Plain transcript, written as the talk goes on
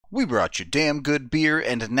We brought you damn good beer,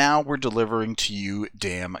 and now we're delivering to you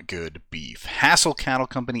damn good beef. Hassel Cattle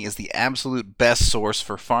Company is the absolute best source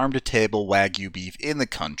for farm-to-table Wagyu beef in the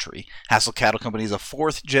country. Hassel Cattle Company is a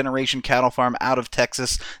fourth-generation cattle farm out of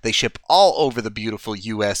Texas. They ship all over the beautiful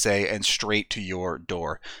USA and straight to your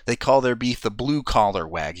door. They call their beef the blue-collar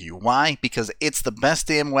Wagyu. Why? Because it's the best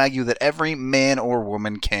damn Wagyu that every man or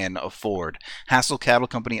woman can afford. Hassel Cattle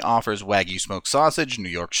Company offers Wagyu smoked sausage, New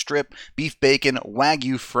York strip, beef bacon,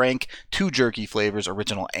 Wagyu Frank, 2 jerky flavors,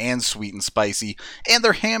 original and sweet and spicy, and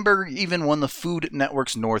their hamburger even won the Food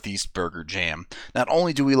Network's Northeast Burger Jam. Not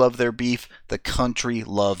only do we love their beef, the country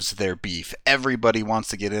loves their beef. Everybody wants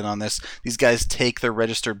to get in on this. These guys take their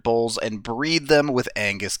registered bulls and breed them with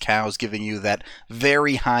Angus cows, giving you that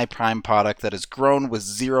very high prime product that is grown with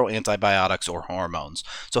zero antibiotics or hormones.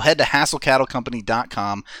 So head to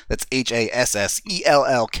HassellCattleCompany.com, that's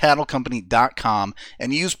HASSELL cattlecompany.com,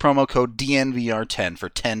 and use promo code DNVR10 for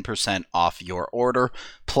 10% off your order.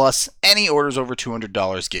 Plus, any orders over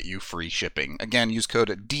 $200 get you free shipping. Again, use code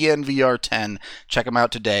DNVR10. Check them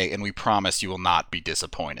out today, and we promise you will not be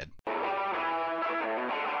disappointed.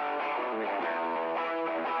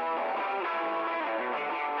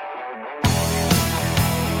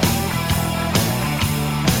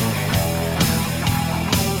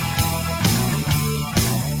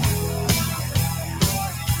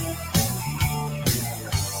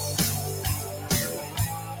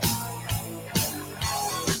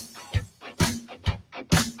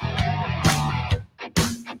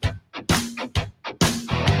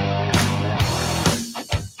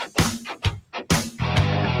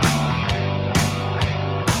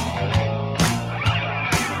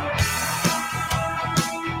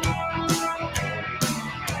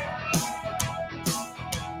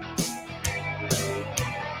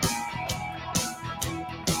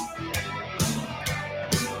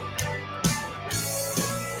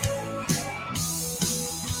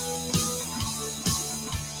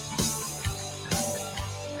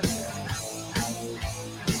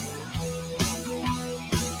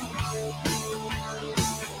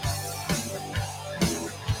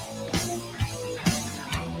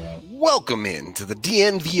 Welcome in to the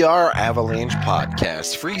DNVR Avalanche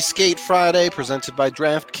Podcast. Free Skate Friday presented by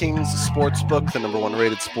DraftKings Sportsbook, the #1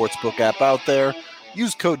 rated sportsbook app out there.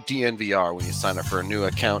 Use code DNVR when you sign up for a new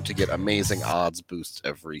account to get amazing odds boosts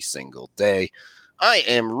every single day. I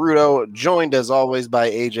am Rudo, joined as always by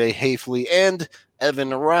AJ Hafley and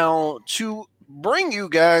Evan Rao to bring you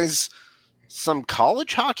guys some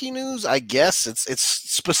college hockey news. I guess it's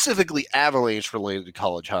specifically Avalanche related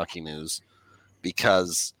college hockey news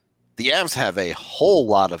because the Avs have a whole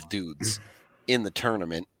lot of dudes in the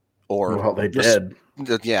tournament. Well, they did.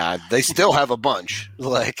 Yeah, they still have a bunch.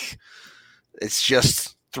 Like, it's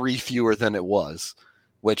just 3 fewer than it was,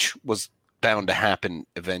 which was bound to happen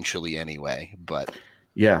eventually anyway. But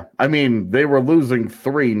yeah, I mean, they were losing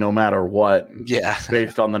 3 no matter what. Yeah,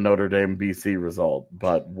 based on the Notre Dame BC result.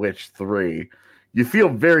 But which 3? You feel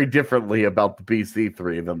very differently about the BC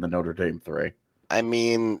 3 than the Notre Dame 3. I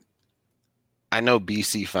mean, I know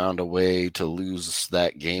BC found a way to lose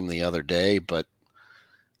that game the other day, but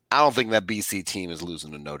I don't think that BC team is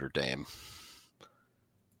losing to Notre Dame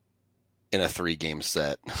in a 3-game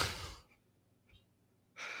set.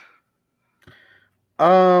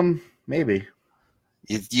 Maybe.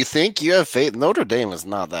 You think? You have faith? Notre Dame is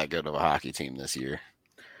not that good of a hockey team this year.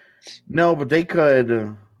 No, but they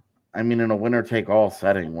could, I mean, in a winner-take-all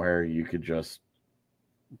setting where you could just...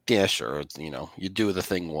 Yeah, sure. You do the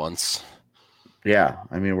thing once. Yeah,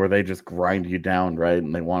 I mean, where they just grind you down, right?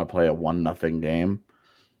 And they want to play a 1-0 game.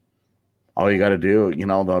 All you got to do,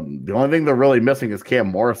 the only thing they're really missing is Cam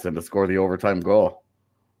Morrison to score the overtime goal.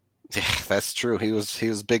 Yeah, that's true. He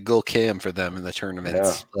was big goal Cam for them in the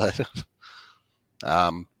tournaments. Yeah.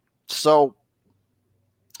 But, so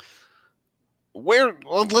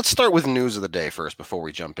let's start with news of the day first before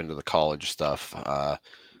we jump into the college stuff.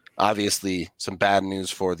 Obviously, some bad news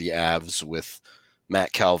for the Avs with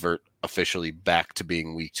Matt Calvert officially back to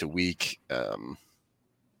being week to week. It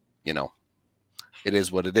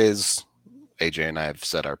is what it is. AJ and I have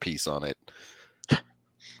said our piece on it.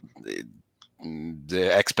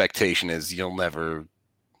 The expectation is you'll never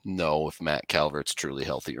know if Matt Calvert's truly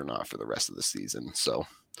healthy or not for the rest of the season. So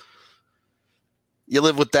you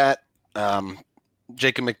live with that.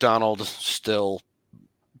 Jacob McDonald still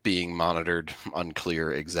being monitored.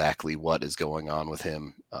 Unclear exactly what is going on with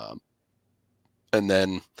him. And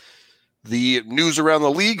then the news around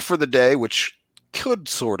the league for the day, which could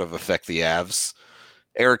sort of affect the Avs.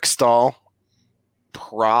 Eric Stahl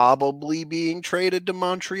probably being traded to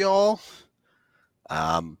Montreal.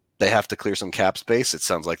 they have to clear some cap space. It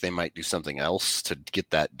sounds like they might do something else to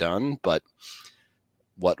get that done, but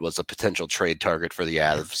what was a potential trade target for the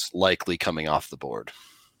Avs likely coming off the board?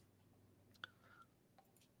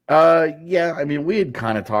 Yeah, I mean, we had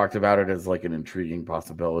kind of talked about it as like an intriguing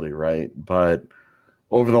possibility, right? But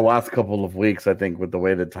over the last couple of weeks, I think with the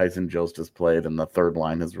way that Tyson Jost has played and the third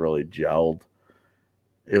line has really gelled,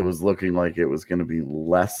 it was looking like it was going to be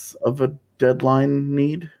less of a deadline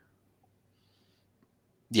need.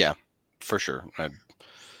 Yeah, for sure.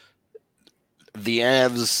 The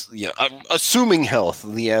Avs, assuming health,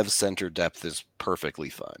 the Avs center depth is perfectly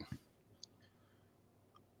fine.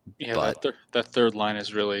 Yeah, But that third line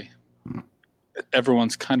is really,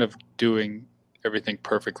 everyone's kind of doing everything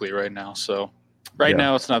perfectly right now. So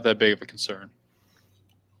now it's not that big of a concern.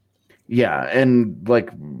 Yeah, and like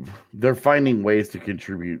they're finding ways to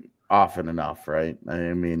contribute often enough, right? I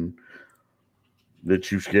mean, the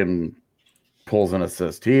Chushkin pulls an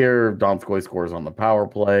assist here, Donskoy scores on the power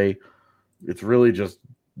play. It's really just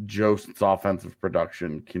Jost's offensive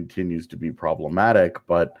production continues to be problematic,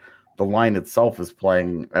 but the line itself is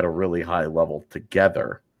playing at a really high level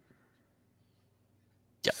together.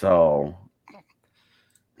 Yeah. So,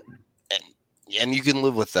 and you can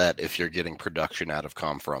live with that if you're getting production out of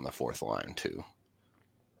Comfer on the fourth line too,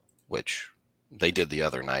 which they did the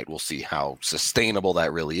other night. We'll see how sustainable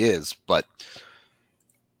that really is, but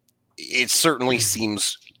it certainly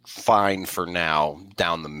seems fine for now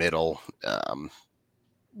down the middle.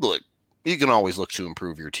 Look, you can always look to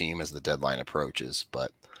improve your team as the deadline approaches,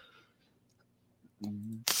 but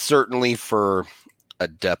certainly for a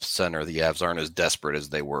depth center, the Avs aren't as desperate as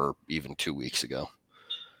they were even 2 weeks ago.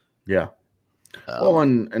 Yeah. Well,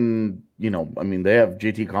 and I mean, they have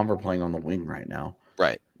JT Comfer playing on the wing right now.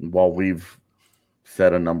 Right. While we've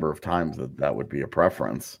said a number of times that would be a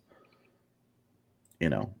preference,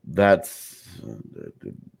 that's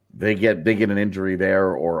they get an injury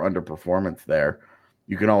there or underperformance there.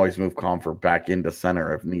 You can always move Comfer back into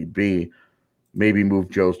center if need be. Maybe move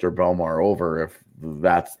Jost or Belmar over if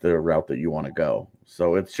that's the route that you want to go.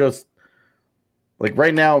 So it's just like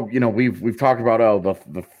right now, we've talked about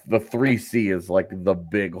the 3C is like the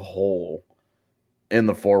big hole in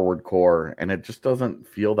the forward core, and it just doesn't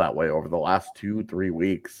feel that way over the last 2-3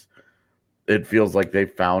 weeks. It feels like they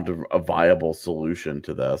found a viable solution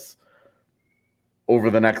to this. Over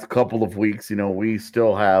the next couple of weeks, we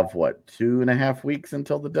still have 2.5 weeks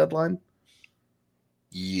until the deadline?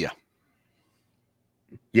 Yeah.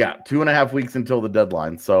 Yeah, 2.5 weeks until the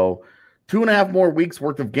deadline. So 2.5 more weeks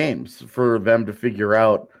worth of games for them to figure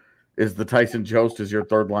out, is the Tyson Jost as your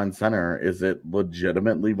third line center? Is it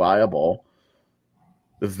legitimately viable?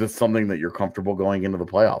 Is this something that you're comfortable going into the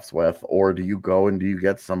playoffs with? Or do you go and do you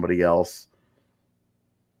get somebody else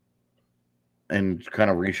and kind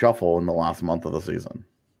of reshuffle in the last month of the season?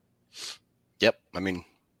 Yep. I mean,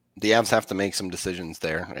 the Avs have to make some decisions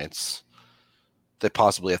there. They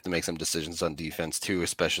possibly have to make some decisions on defense too,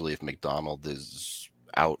 especially if McDonald is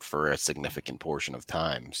out for a significant portion of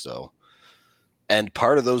time. So, and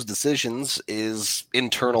part of those decisions is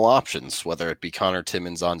internal options, whether it be Connor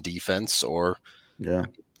Timmins on defense or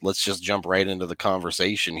let's just jump right into the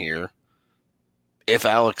conversation here. If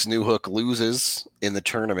Alex Newhook loses in the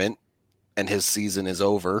tournament and his season is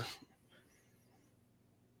over,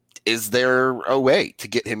 is there a way to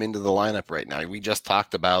get him into the lineup right now? We just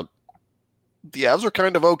talked about the Avs are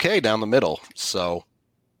kind of okay down the middle, so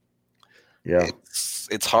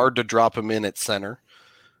it's hard to drop him in at center.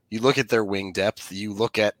 You look at their wing depth, you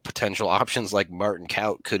look at potential options like Martin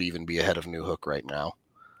Kaut could even be ahead of Newhook right now.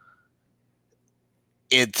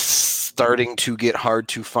 It's starting to get hard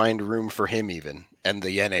to find room for him even, and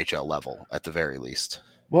the NHL level at the very least.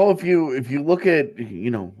 Well, if you look at,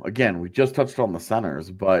 again, we just touched on the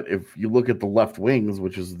centers, but if you look at the left wings,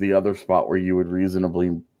 which is the other spot where you would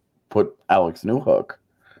reasonably put Alex Newhook,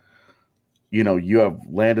 you have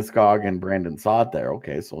Landeskog and Brandon Saad there.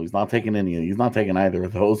 Okay, so he's not taking either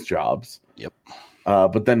of those jobs. Yep.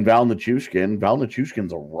 But then Val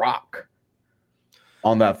Nichushkin's a rock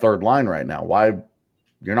on that third line right now. Why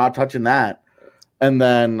you're not touching that? And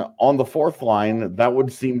then on the fourth line, that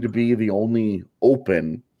would seem to be the only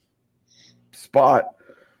open spot.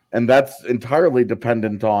 And that's entirely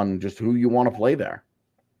dependent on just who you want to play there.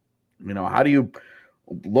 How do you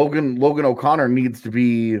Logan O'Connor needs to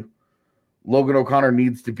be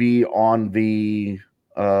on the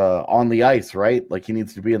ice, right? Like he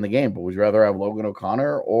needs to be in the game. But would you rather have Logan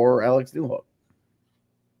O'Connor or Alex Newhook?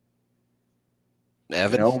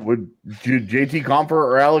 Evan? Would JT Compher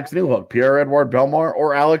or Alex Newhook, Pierre-Edouard Belmar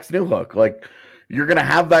or Alex Newhook? Like, you're going to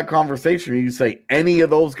have that conversation. You say any of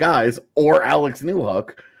those guys or Alex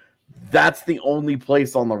Newhook, that's the only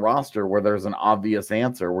place on the roster where there's an obvious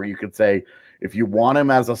answer where you could say, if you want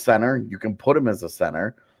him as a center, you can put him as a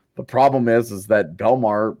center. The problem is that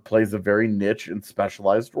Belmar plays a very niche and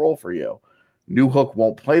specialized role for you. Newhook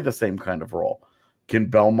won't play the same kind of role. Can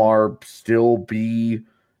Belmar still be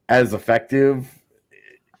as effective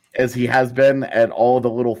as he has been at all the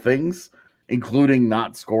little things, including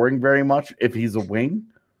not scoring very much if he's a wing?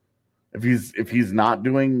 If he's not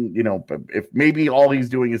doing, if maybe all he's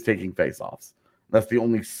doing is taking faceoffs. That's the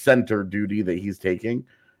only center duty that he's taking,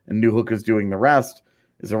 and Newhook is doing the rest.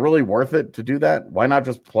 Is it really worth it to do that? Why not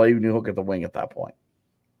just play Newhook at the wing at that point?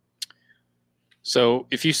 So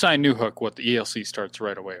if you sign Newhook, the ELC starts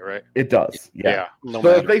right away, right? It does. Yeah. No So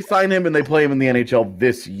matter if they sign him and they play him in the NHL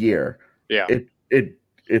this year, Yeah.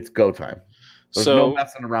 it's go time. There's no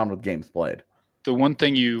messing around with games played. The one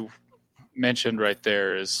thing you mentioned right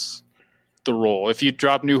there is the role. If you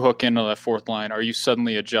drop Newhook into that fourth line, are you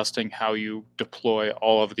suddenly adjusting how you deploy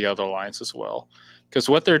all of the other lines as well? Because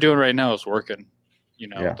what they're doing right now is working.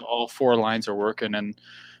 All four lines are working, and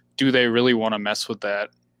do they really want to mess with that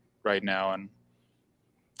right now? And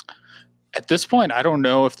at this point, I don't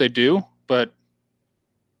know if they do, but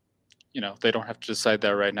they don't have to decide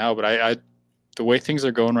that right now. But I the way things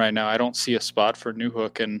are going right now, I don't see a spot for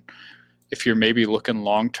Newhook. And if you're maybe looking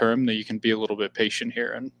long term, then you can be a little bit patient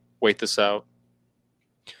here and wait this out.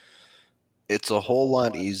 It's a whole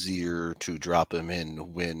lot easier to drop him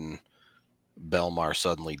in when Belmar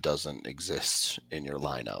suddenly doesn't exist in your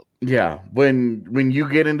lineup. Yeah, when you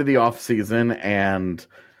get into the off season and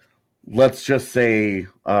let's just say,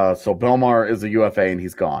 so Belmar is a UFA and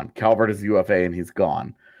he's gone. Calvert is a UFA and he's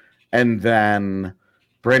gone. And then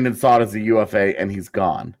Brandon Saad is a UFA and he's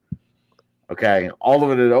gone. Okay, all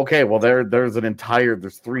of it is okay. Well,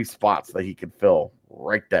 there's 3 spots that he could fill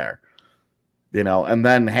right there, And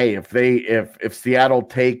then hey, if Seattle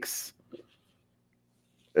takes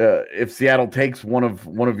one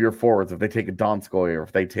of your forwards, if they take a Donskoy or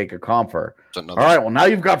if they take a Comfer, all right. Well, now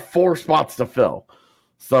you've got 4 spots to fill.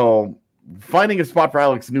 So finding a spot for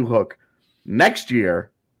Alex Newhook next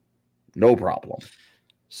year, no problem.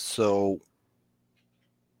 So,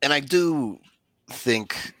 and I do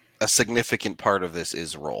think a significant part of this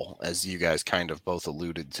is role, as you guys kind of both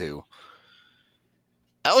alluded to.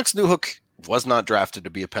 Alex Newhook was not drafted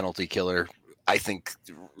to be a penalty killer. I think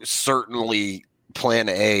certainly plan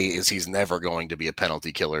A is he's never going to be a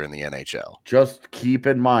penalty killer in the NHL. Just keep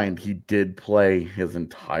in mind, he did play his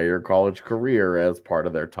entire college career as part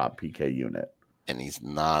of their top PK unit. And he's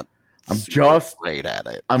not great at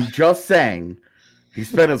it. I'm just saying he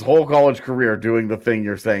spent his whole college career doing the thing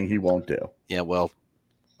you're saying he won't do. Yeah, well,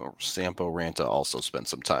 Sampo Ranta also spent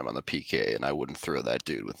some time on the PK, and I wouldn't throw that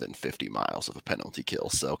dude within 50 miles of a penalty kill.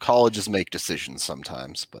 So colleges make decisions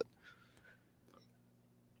sometimes, but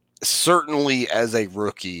certainly as a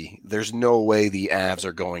rookie, there's no way the Avs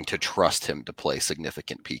are going to trust him to play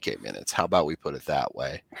significant PK minutes. How about we put it that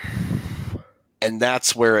way? And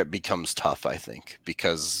that's where it becomes tough, I think,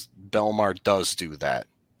 because Belmar does do that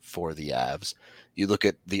for the Avs. You look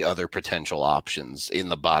at the other potential options in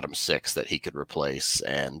the bottom 6 that he could replace,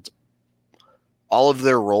 and all of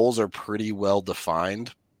their roles are pretty well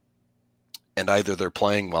defined. And either they're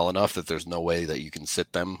playing well enough that there's no way that you can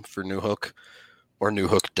sit them for Newhook, or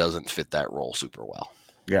Newhook doesn't fit that role super well.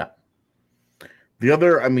 Yeah. The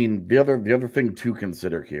other thing to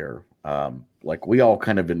consider here, we all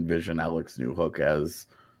kind of envision Alex Newhook as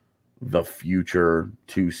the future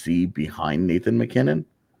 2C behind Nathan MacKinnon.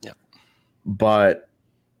 Yeah. But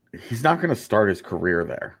he's not going to start his career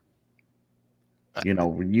there.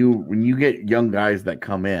 When you get young guys that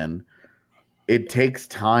come in, it takes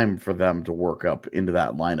time for them to work up into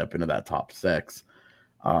that lineup, into that top 6.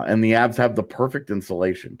 And the Avs have the perfect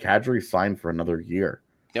insulation. Kadri signed for another year.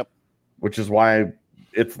 Yep. Which is why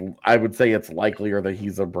I would say it's likelier that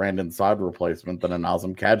he's a Brandon Saad replacement than a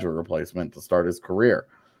Nazem Kadri replacement to start his career.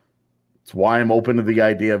 It's why I'm open to the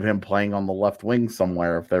idea of him playing on the left wing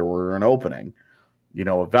somewhere if there were an opening. If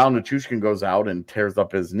Val Nichushkin goes out and tears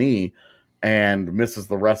up his knee and misses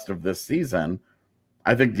the rest of this season,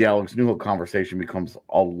 I think the Alex Newhook conversation becomes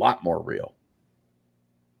a lot more real.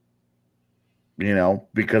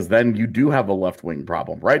 Because then you do have a left wing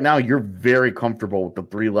problem. Right now, you're very comfortable with the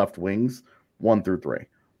 3 left wings, 1 through 3.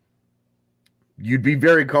 You'd be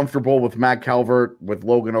very comfortable with Matt Calvert, with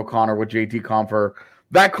Logan O'Connor, with JT Compher.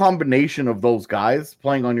 That combination of those guys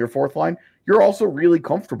playing on your 4th line, you're also really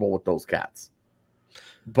comfortable with those cats.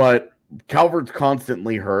 But Calvert's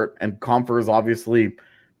constantly hurt, and Compher is obviously,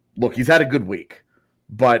 look, he's had a good week,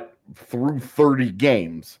 but through 30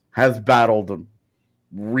 games has battled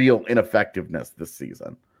real ineffectiveness this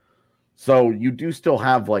season. So you do still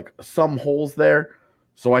have like some holes there.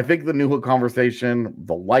 So I think the Newhook conversation,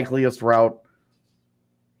 the likeliest route,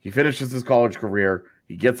 he finishes his college career,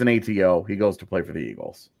 he gets an ATO, he goes to play for the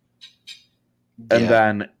Eagles. And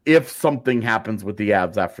then if something happens with the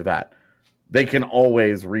Avs after that, they can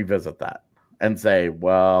always revisit that and say,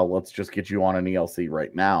 well, let's just get you on an ELC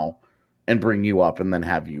right now and bring you up and then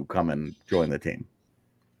have you come and join the team.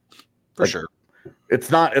 For sure. It's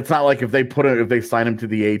not like if they sign him to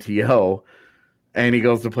the ATO and he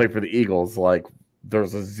goes to play for the Eagles, like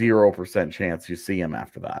there's a 0% chance you see him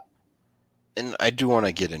after that. And I do want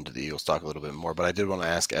to get into the Eagles talk a little bit more, but I did want to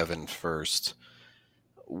ask Evan first.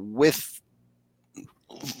 With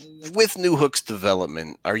Newhook's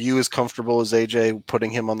development, are you as comfortable as AJ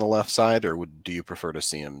putting him on the left side, or do you prefer to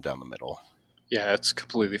see him down the middle? Yeah, it's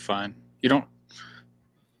completely fine.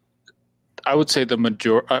 I would say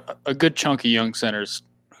a good chunk of young centers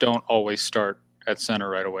don't always start at center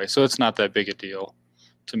right away, so it's not that big a deal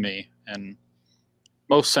to me. And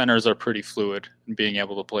most centers are pretty fluid in being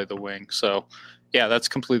able to play the wing. So, yeah, that's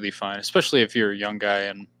completely fine, especially if you're a young guy.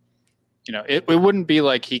 And, it wouldn't be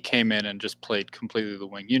like he came in and just played completely the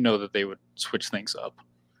wing. You know that they would switch things up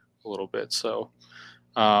a little bit. So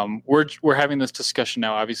we're having this discussion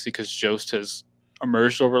now, obviously, because Jost has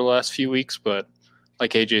emerged over the last few weeks. But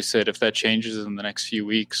like AJ said, if that changes in the next few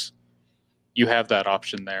weeks, you have that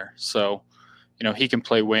option there. So, he can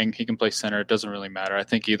play wing, he can play center. It doesn't really matter. I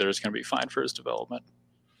think either is going to be fine for his development.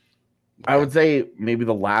 I would say maybe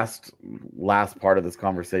the last part of this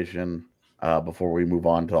conversation before we move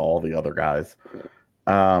on to all the other guys.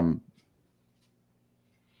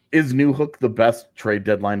 Is Newhook the best trade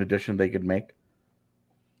deadline addition they could make?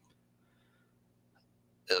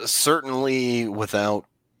 Certainly without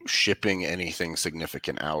shipping anything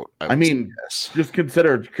significant out. I mean, yes. Just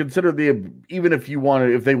consider even if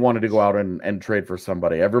they wanted to go out and trade for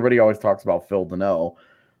somebody. Everybody always talks about Phil Deneau.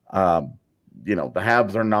 The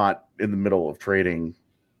Habs are not in the middle of trading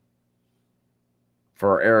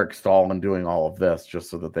for Eric Stahl and doing all of this just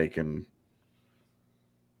so that they can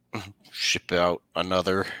ship out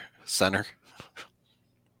another center.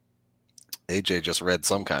 AJ just read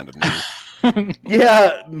some kind of news.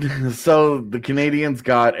 Yeah, so the Canadians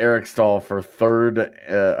got Eric Stahl for a third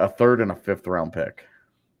and a fifth round pick.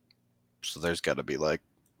 So there's got to be like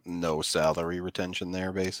no salary retention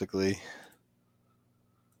there, basically.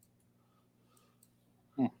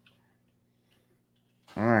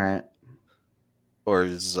 All right. Or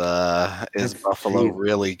is Buffalo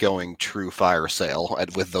really going true fire sale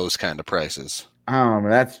with those kind of prices?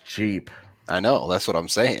 That's cheap. I know. That's what I'm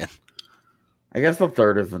saying. I guess the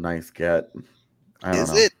third is a nice get. I don't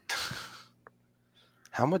know. Is it?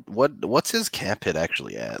 How much? What's his cap hit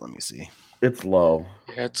actually at? Let me see. It's low.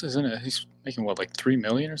 Yeah, isn't it? He's making what, like $3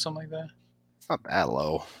 million or something like that? It's not that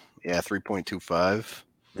low. Yeah, 3.25.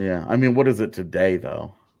 Yeah, I mean, what is it today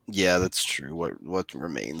though? Yeah, that's true. What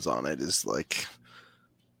remains on it is like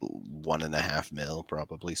 $1.5 million,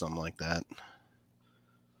 probably something like that.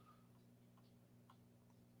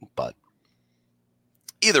 But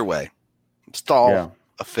either way, Stahl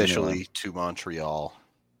officially to Montreal.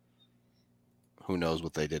 Who knows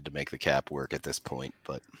what they did to make the cap work at this point?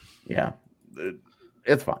 But yeah,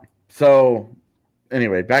 it's fine. So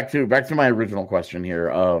anyway, back to my original question here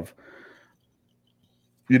of,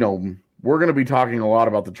 we're going to be talking a lot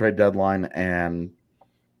about the trade deadline and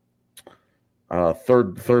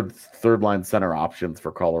third line center options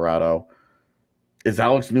for Colorado. Is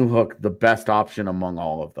Alex Newhook the best option among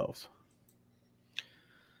all of those?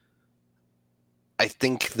 I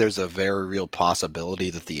think there's a very real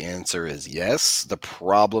possibility that the answer is yes. The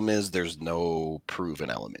problem is there's no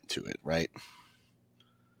proven element to it, right?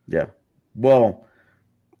 Yeah. Well,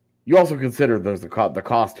 you also consider there's the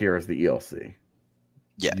cost here is the ELC.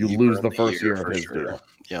 Yeah, you lose the first year of his deal.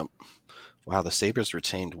 Yep. Wow, the Sabres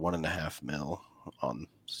retained $1.5 million on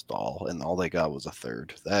Stahl, and all they got was a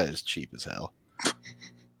third. That is cheap as hell.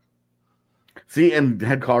 See, and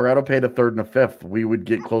had Colorado paid a third and a fifth, we would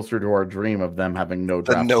get closer to our dream of them having no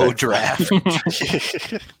draft. Draft.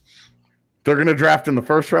 They're going to draft in the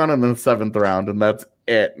first round and then the seventh round, and that's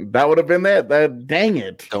it. That would have been it. Dang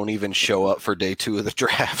it. Don't even show up for day 2 of the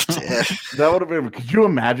draft. That would have been. Could you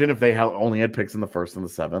imagine if they only had picks in the first and the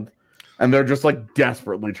seventh? And they're just like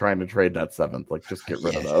desperately trying to trade that seventh. Like, just get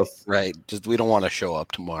rid of those. Right. Just we don't want to show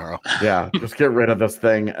up tomorrow. Yeah. Just get rid of this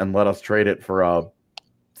thing and let us trade it for a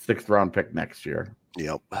 6th round pick next year.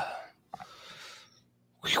 Yep.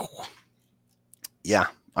 Yeah.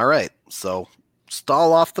 All right. So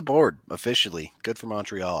Stahl off the board officially. Good for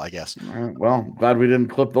Montreal, I guess. All right. Well, glad we didn't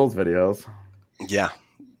clip those videos. Yeah.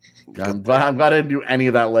 I'm glad I didn't do any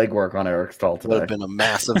of that legwork on Eric Stahl Would have today. been a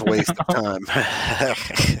massive waste of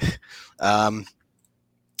time.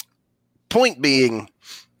 Point being,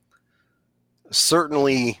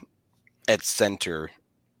 certainly at center,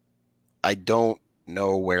 I don't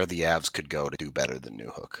know where the Avs could go to do better than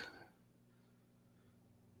Newhook.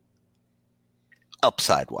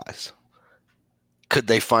 Upside-wise. Could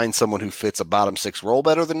they find someone who fits a bottom six role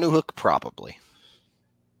better than Newhook? Probably.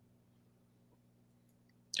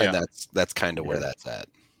 Yeah. And that's kind of where that's at.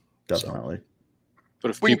 Definitely.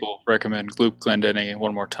 But if people recommend Luke Glendening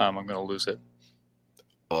one more time, I'm going to lose it.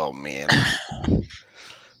 Oh, man.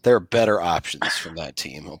 There are better options from that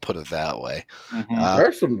team. I'll put it that way. Mm-hmm. There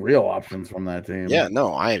are some real options from that team. Yeah,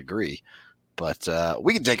 no, I agree. But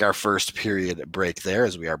we can take our first period break there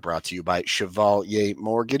as we are brought to you by Chevalier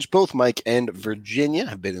Mortgage. Both Mike and Virginia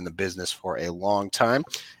have been in the business for a long time.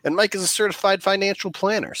 And Mike is a certified financial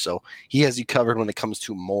planner, so he has you covered when it comes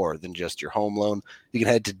to more than just your home loan. You can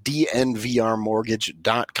head to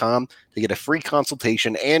dnvrmortgage.com to get a free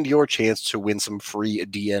consultation and your chance to win some free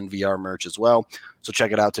DNVR merch as well. So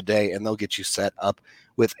check it out today, and they'll get you set up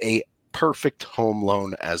with a perfect home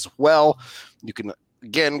loan as well. You can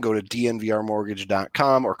again, go to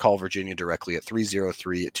dnvrmortgage.com or call Virginia directly at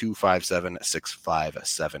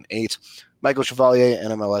 303-257-6578. Michael Chevalier,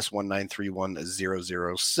 NMLS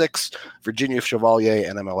 1931006. Virginia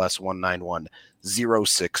Chevalier, NMLS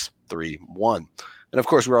 1910631. And of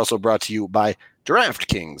course, we're also brought to you by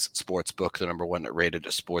DraftKings Sportsbook, the number one rated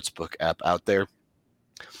sportsbook app out there.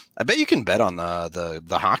 I bet you can bet on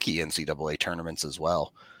the hockey NCAA tournaments as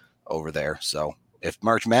well over there. So if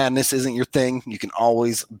March Madness isn't your thing, you can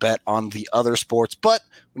always bet on the other sports. But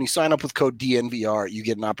when you sign up with code DNVR, you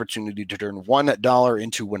get an opportunity to turn $1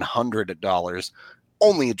 into $100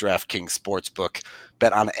 only at DraftKings Sportsbook.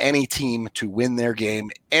 Bet on any team to win their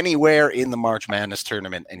game anywhere in the March Madness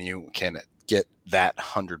tournament, and you can get that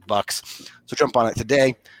 $100. So jump on it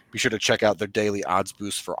today. Be sure to check out their daily odds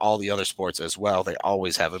boost for all the other sports as well. They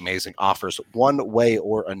always have amazing offers one way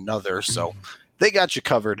or another. So they got you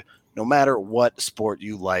covered. No matter what sport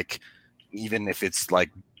you like, even if it's like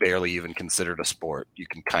barely even considered a sport, you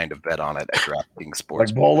can kind of bet on it at DraftKings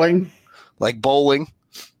Sports. Like bowling? Like bowling.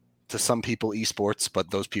 To some people, esports, but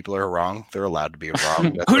those people are wrong. They're allowed to be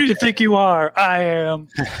wrong. Who do you think you are? I am.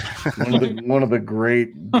 one of the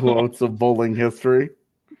great quotes of bowling history.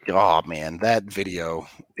 Oh, man, that video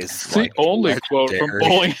is It's the only quote from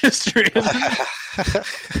bowling history.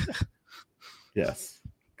 Yes.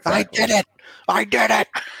 Exactly. I did it. I did it.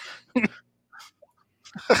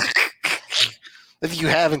 If you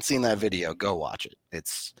haven't seen that video, go watch it.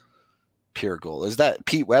 It's pure gold. Is that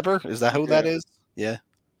Pete Weber? Is that who that is? Yeah.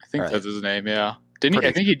 I think that's his name, yeah. Didn't he?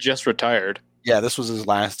 I think he just retired. Yeah, this was his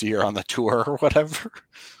last year on the tour or whatever.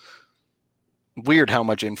 Weird how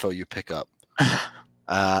much info you pick up.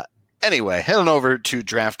 Anyway, head on over to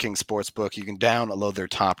DraftKings Sportsbook. You can download their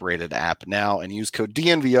top-rated app now and use code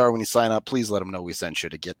DNVR when you sign up. Please let them know we sent you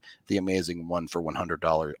to get the amazing one for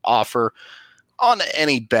 $100 offer on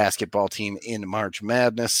any basketball team in March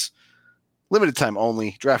Madness. Limited time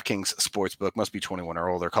only. DraftKings Sportsbook must be 21 or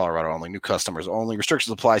older. Colorado only. New customers only.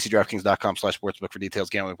 Restrictions apply. See DraftKings.com/sportsbook for details.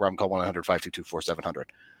 Gambling problem? Call 1-800-522-4700.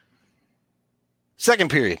 Second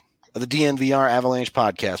period of the DNVR Avalanche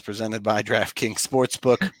podcast presented by DraftKings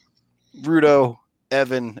Sportsbook. Rudo,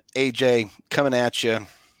 Evan, AJ coming at you.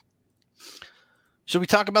 Should we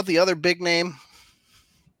talk about the other big name?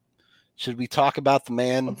 Should we talk about the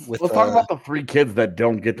man with? Let's talk about the three kids that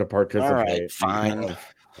don't get to participate. All right, fine.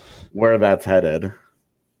 Where that's headed.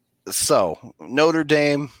 So Notre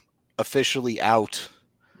Dame officially out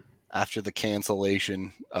after the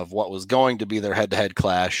cancellation of what was going to be their head-to-head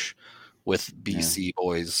clash with BC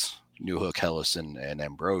boys Newhook, Hellison, and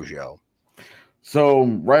Ambrosio. So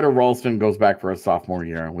Ryder Ralston goes back for his sophomore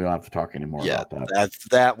year, and we don't have to talk anymore about that.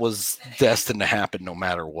 That was destined to happen no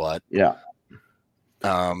matter what. Yeah.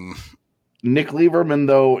 Nick Lieberman,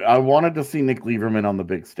 though, I wanted to see Nick Lieberman on the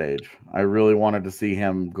big stage. I really wanted to see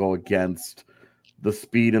him go against the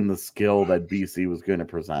speed and the skill that BC was going to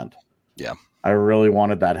present. Yeah. I really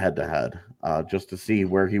wanted that head-to-head just to see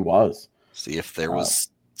where he was. See if there was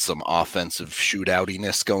some offensive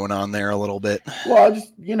shootoutiness going on there a little bit. Well,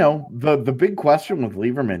 just, the big question with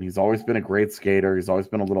Lieberman, he's always been a great skater. He's always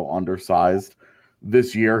been a little undersized.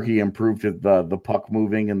 This year, he improved the puck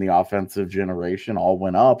moving and the offensive generation all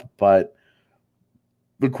went up. But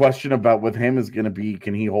the question about with him is going to be,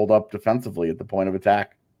 can he hold up defensively at the point of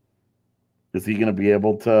attack? Is he going to be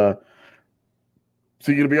able to?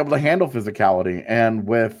 So you're going to be able to handle physicality. And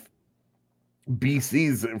with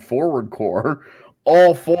BC's forward core,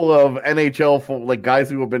 all full of NHL, like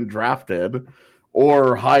guys who have been drafted,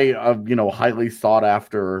 or highly sought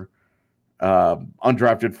after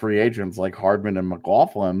undrafted free agents like Hardman and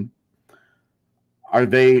McLaughlin. Are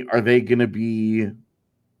they going to be,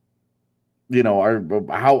 how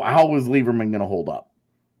is Lieberman going to hold up?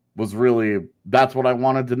 That's what I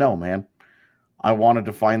wanted to know, man. I wanted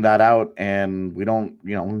to find that out, and we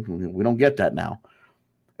don't get that now.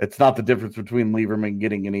 It's not the difference between Lieberman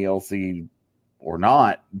getting an ELC or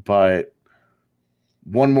not, but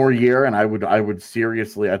one more year, and I would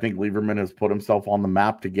seriously, I think Lieberman has put himself on the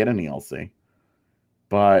map to get an ELC.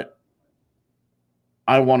 But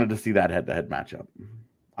I wanted to see that head-to-head matchup.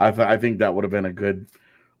 I think that would have been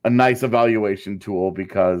a nice evaluation tool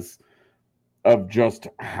because of just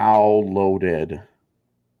how loaded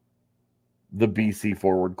the BC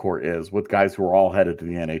forward court is with guys who are all headed to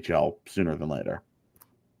the NHL sooner than later.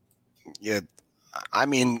 Yeah, I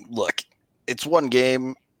mean, look, it's one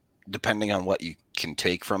game, depending on what you can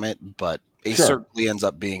take from it, but it certainly ends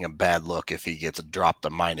up being a bad look if he gets dropped a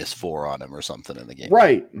 -4 on him or something in the game.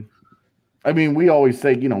 Right. I mean, we always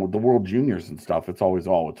say, the World Juniors and stuff, it's always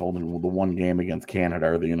it's only the one game against Canada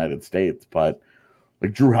or the United States, but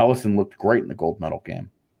like Drew Hellison looked great in the gold medal game.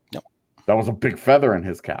 Yep. That was a big feather in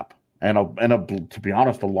his cap. And to be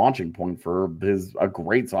honest, a launching point for a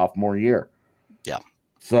great sophomore year. Yeah.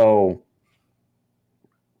 So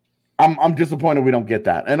I'm disappointed we don't get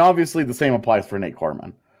that. And obviously the same applies for Nate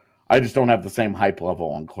Klerman. I just don't have the same hype level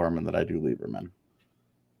on Klerman that I do Lieberman.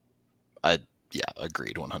 Yeah,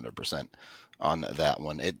 agreed 100% on that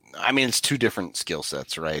one. It's two different skill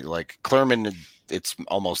sets, right? Like Klerman, it's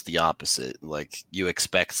almost the opposite. Like you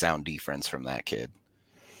expect sound defense from that kid.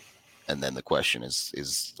 And then the question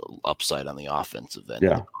is upside on the offensive end.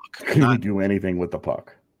 Yeah. Can he do anything with the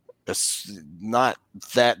puck? It's not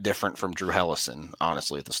that different from Drew Hellison,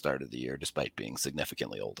 honestly, at the start of the year, despite being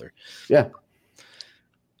significantly older. Yeah.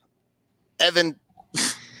 Evan,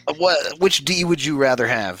 which D would you rather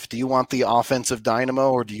have? Do you want the offensive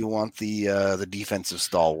dynamo or do you want the defensive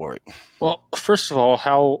stalwart? Well, first of all,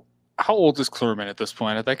 how old is Klerman at this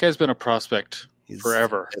point? That guy's been a prospect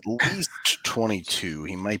forever. At least 22.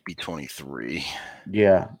 He might be 23.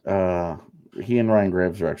 Yeah. He and Ryan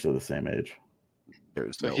Graves are actually the same age.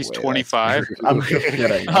 So he's 25. I'm just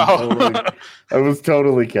kidding. I was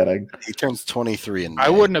totally kidding. He turns 23 in May. I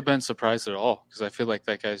wouldn't have been surprised at all because I feel like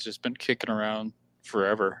that guy's just been kicking around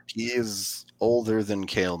forever. He is older than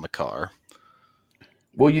Cale Makar.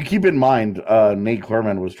 Well, you keep in mind, Nate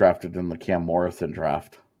Klerman was drafted in the Cam Morrison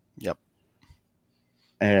draft. Yep.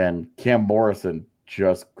 And Cam Morrison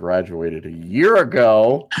just graduated a year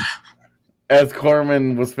ago as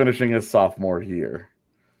Klerman was finishing his sophomore year.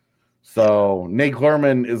 So Nate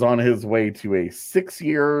Klerman is on his way to a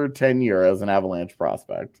 6-year tenure as an Avalanche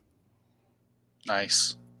prospect.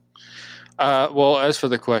 Nice. Well, as for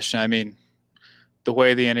the question, the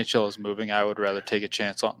way the NHL is moving, I would rather take a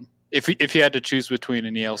chance on. If you had to choose between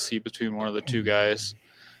an ELC between one of the two guys,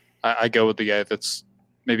 I go with the guy that's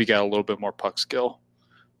maybe got a little bit more puck skill.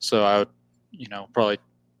 So I would, probably,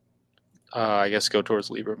 I guess, go towards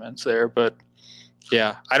Lieberman's there. But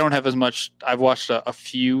yeah, I don't have as much. I've watched a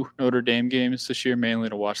few Notre Dame games this year, mainly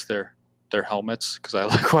to watch their helmets because I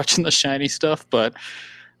like watching the shiny stuff. But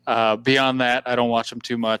beyond that, I don't watch them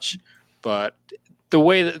too much. But the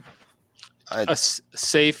way that a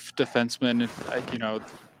safe defenseman,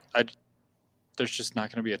 there's just not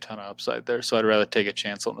going to be a ton of upside there. So I'd rather take a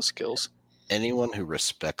chance on the skills. Anyone who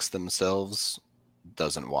respects themselves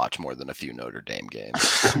doesn't watch more than a few Notre Dame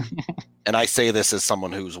games. And I say this as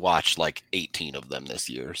someone who's watched like 18 of them this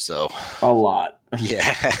year. So a lot.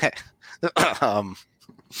 Yeah.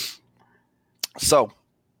 So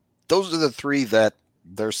those are the three that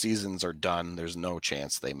their seasons are done. There's no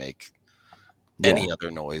chance they make any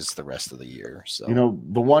other noise the rest of the year. So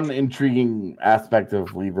the one intriguing aspect of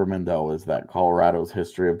Lieberman, though, is that Colorado's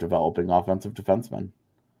history of developing offensive defensemen.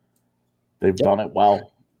 They've done it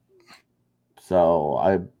well.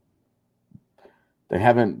 So they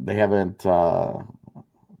haven't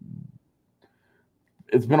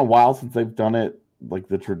it's been a while since they've done it like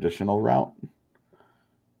the traditional route.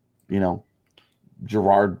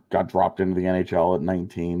 Gerard got dropped into the NHL at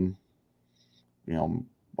 19.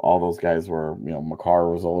 All those guys were, Makar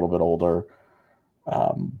was a little bit older.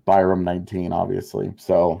 Byram 19, obviously.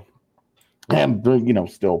 So, and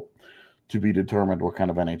still to be determined what kind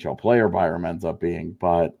of NHL player Byram ends up being,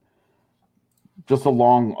 but just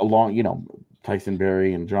along, Tyson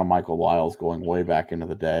Berry and John Michael Lyles going way back into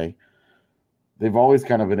the day, they've always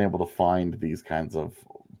kind of been able to find these kinds of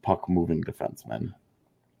puck-moving defensemen.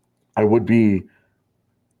 I would be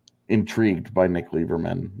intrigued by Nick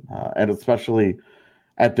Lieberman, and especially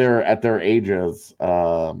at their ages,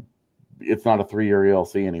 it's not a 3-year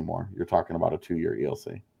ELC anymore. You're talking about a 2-year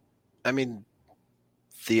ELC. I mean,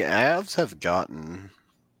 the Avs have gotten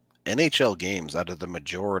NHL games out of the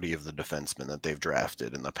majority of the defensemen that they've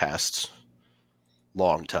drafted in the past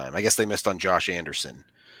long time. I guess they missed on Josh Anderson.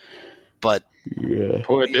 But Yeah.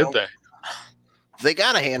 Boy, did they. they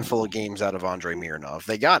got a handful of games out of Andrei Mironov.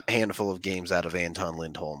 They got a handful of games out of Anton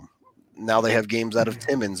Lindholm. Now they have games out of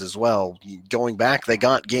Timmins as well. Going back, they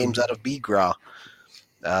got games out of Bigra.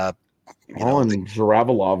 And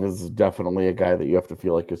Zhiravalov is definitely a guy that you have to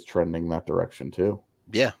feel like is trending that direction too.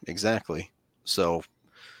 Yeah, exactly. So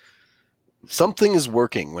something is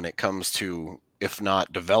working when it comes to, if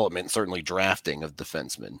not development, certainly drafting of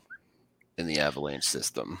defensemen in the Avalanche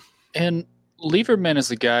system. And Lieberman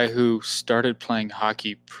is a guy who started playing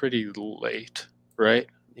hockey pretty late, right?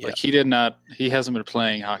 Yeah. Like he hasn't been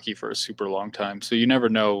playing hockey for a super long time. So you never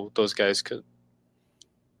know, those guys could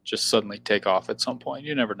just suddenly take off at some point.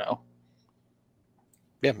 You never know.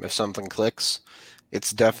 Yeah, if something clicks,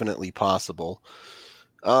 it's definitely possible.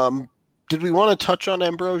 Did we want to touch on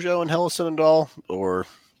Ambrosio and Helleson and all? Or,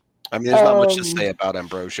 I mean, there's not much to say about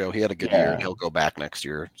Ambrosio. He had a good year, and he'll go back next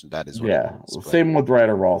year. So that is what it is, same with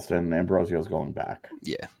Ryder Ralston. Ambrosio's going back.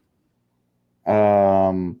 Yeah.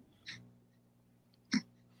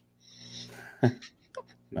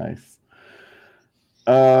 Nice.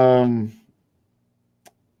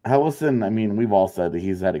 Helleson, I mean, we've all said that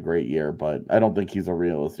he's had a great year, but I don't think he's a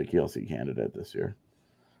realistic ELC candidate this year.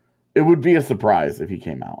 It would be a surprise if he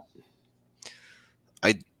came out.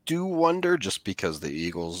 I do wonder, just because the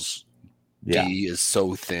Eagles' D is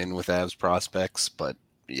so thin with Avs prospects, but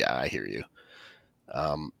yeah, I hear you.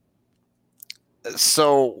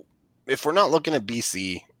 So if we're not looking at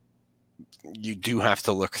BC, you do have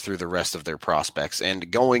to look through the rest of their prospects, and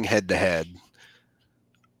going head to head,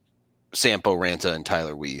 Sampo Ranta and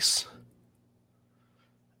Tyler Weiss.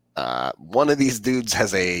 One of these dudes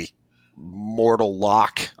has a mortal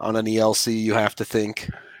lock on an ELC, you have to think.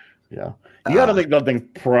 Yeah. You got to think nothing's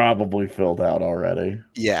probably filled out already.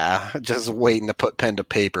 Yeah, just waiting to put pen to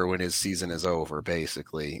paper when his season is over,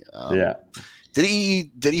 basically. Did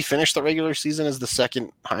he finish the regular season as the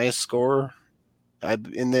second highest scorer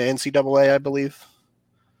in the NCAA, I believe?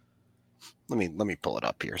 Let me pull it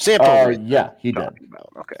up here. Sampo. Yeah, he did.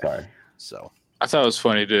 Okay. Sorry. So I thought it was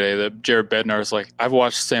funny today that Jared Bednar was like, I've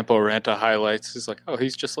watched Sampo Ranta highlights. He's like, oh,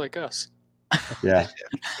 he's just like us. Yeah.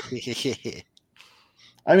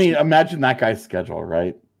 I mean, imagine that guy's schedule,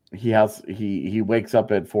 right? He wakes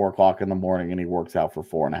up at 4:00 in the morning and he works out for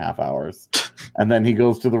 4.5 hours, and then he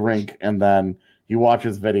goes to the rink, and then he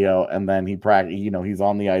watches video, and then he he's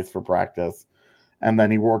on the ice for practice, and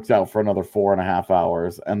then he works out for another 4.5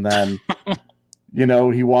 hours, and then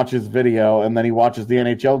he watches video, and then he watches the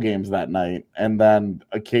NHL games that night, and then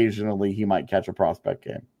occasionally he might catch a prospect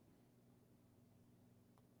game.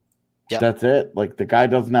 Yeah. That's it. Like, the guy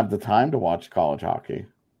doesn't have the time to watch college hockey.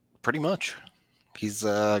 Pretty much. He's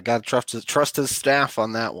got to trust his staff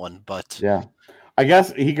on that one. But yeah, I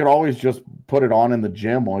guess he could always just put it on in the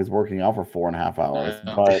gym while he's working out for 4.5 hours.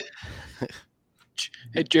 But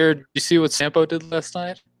hey, Jared, you see what Sampo did last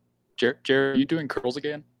night? Jared, are you doing curls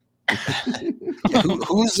again?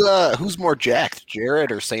 Who's more jacked,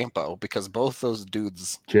 Jared or Sampo? Because both those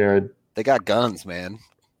dudes, Jared, they got guns, man.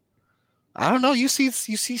 I don't know. You see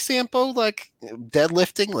Sampo like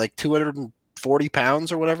deadlifting like 240 pounds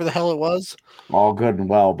or whatever the hell it was. All good and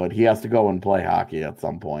well, but he has to go and play hockey at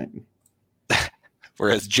some point.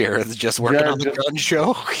 Whereas Jared's just working on the gun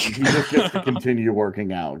show. He just gets to continue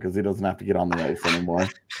working out because he doesn't have to get on the ice anymore.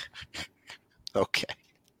 Okay.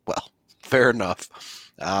 Well, fair enough.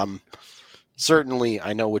 Certainly,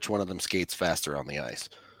 I know which one of them skates faster on the ice.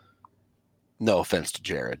 No offense to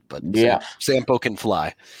Jared, but yeah, Sampo can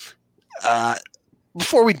fly.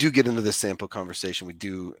 Before we do get into the Sampo conversation, we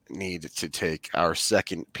do need to take our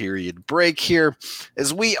second period break here,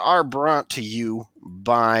 as we are brought to you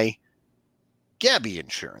by Gabi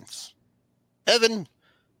Insurance. Evan,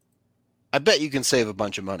 I bet you can save a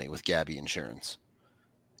bunch of money with Gabi Insurance.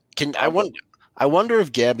 I wonder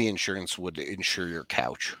if Gabi Insurance would insure your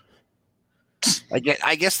couch. I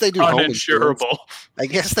guess they do home insurance. I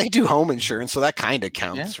guess they do home insurance, so that kind of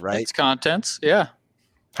counts, right? It's contents, yeah.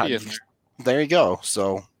 There you go.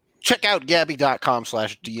 So check out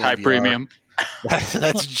Gabi.com/DNVR. High premium.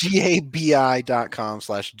 That's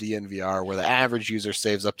GABI.com/DNVR, where the average user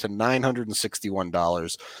saves up to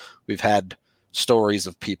 $961. We've had stories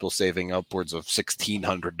of people saving upwards of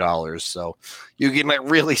 $1,600. So you can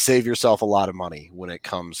really save yourself a lot of money when it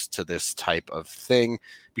comes to this type of thing.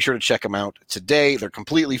 Be sure to check them out today. They're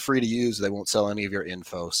completely free to use. They won't sell any of your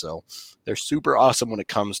info. So they're super awesome when it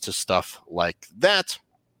comes to stuff like that.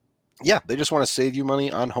 Yeah, they just want to save you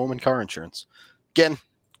money on home and car insurance. Again,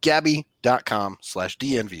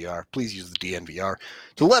 Gabi.com/DNVR. Please use the DNVR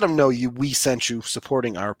to let them know we sent you.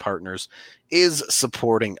 Supporting our partners is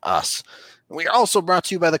supporting us. We are also brought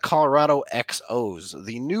to you by the Colorado XOs,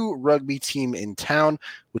 the new rugby team in town,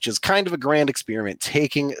 which is kind of a grand experiment,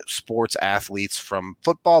 taking sports athletes from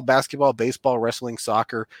football, basketball, baseball, wrestling,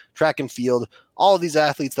 soccer, track and field, all of these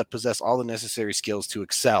athletes that possess all the necessary skills to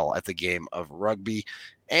excel at the game of rugby,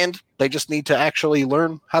 and they just need to actually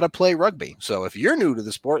learn how to play rugby. So if you're new to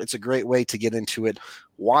the sport, it's a great way to get into it.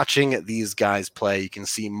 Watching these guys play, you can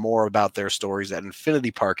see more about their stories at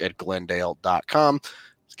infinitypark@glendale.com.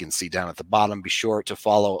 You can see down at the bottom. Be sure to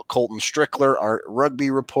follow Colton Strickler, our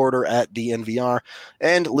rugby reporter at DNVR,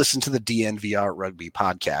 and listen to the DNVR Rugby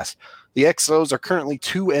podcast. The XOs are currently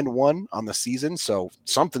 2-1 on the season, so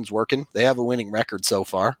something's working. They have a winning record so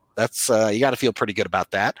far. That's you got to feel pretty good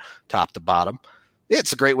about that, top to bottom.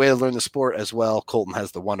 It's a great way to learn the sport as well. Colton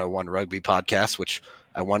has the 101 Rugby podcast, which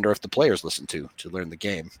I wonder if the players listen to learn the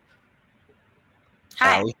game.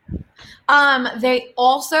 Hi. Allie? They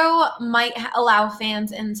also might allow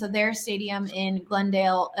fans into their stadium in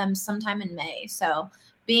Glendale sometime in May. So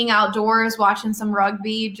being outdoors, watching some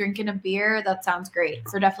rugby, drinking a beer, that sounds great.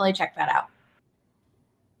 So definitely check that out.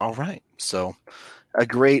 All right. So a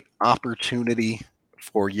great opportunity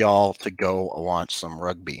for y'all to go watch some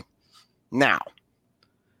rugby. Now,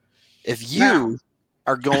 if you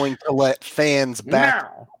are going to let fans back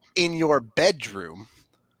in your bedroom,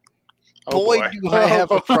 boy, do I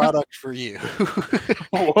have a product for you.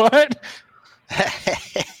 What?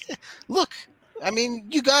 Look, I mean,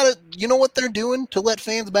 you know what they're doing to let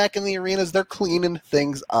fans back in the arenas? They're cleaning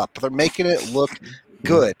things up. They're making it look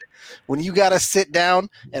good. When you got to sit down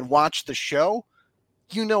and watch the show,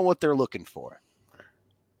 you know what they're looking for.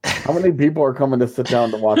 How many people are coming to sit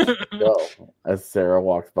down to watch the show as Sarah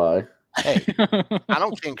walks by? Hey, I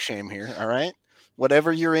don't kink shame here, all right?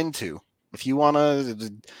 Whatever you're into. If you want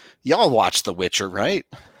to, y'all watch The Witcher, right?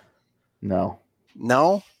 No.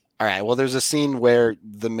 No? All right. Well, there's a scene where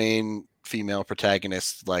the main female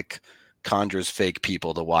protagonist like conjures fake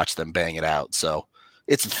people to watch them bang it out. So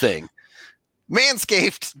it's a thing.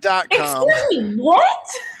 Manscaped.com. Excuse me, what?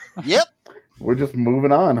 Yep. We're just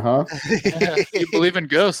moving on, huh? If you believe in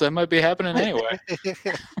ghosts, that might be happening anyway.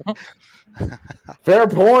 Fair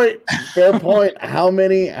point. Fair point. How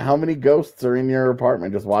many ghosts are in your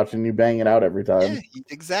apartment just watching you bang it out every time? Yeah,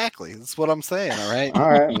 exactly. That's what I'm saying. All right.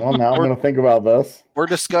 All right. Well, now I'm going to think about this. We're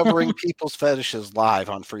discovering people's fetishes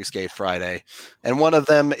live on Free Skate Friday, and one of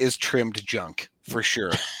them is trimmed junk for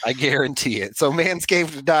sure. I guarantee it. So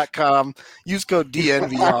manscaped.com, use code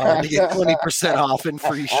DNVR to get 20% off and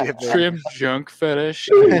free shipping. Trim junk fetish.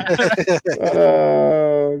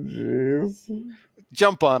 Oh, jeez.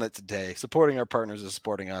 Jump on it today. Supporting our partners is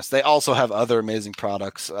supporting us. They also have other amazing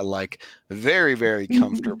products like very, very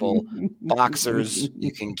comfortable boxers.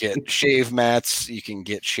 You can get shave mats. You can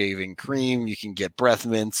get shaving cream. You can get breath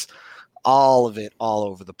mints. All of it, all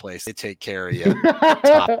over the place. They take care of you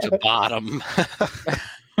top to bottom.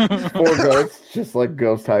 Poor ghosts, just like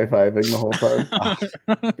ghost high-fiving the whole time.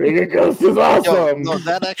 Being a ghost is awesome. No,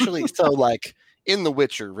 that actually, so like in The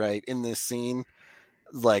Witcher, right, in this scene,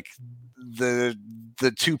 like the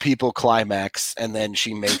two people climax and then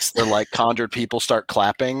she makes the like conjured people start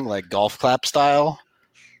clapping like golf clap style.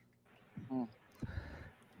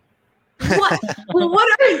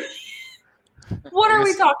 What are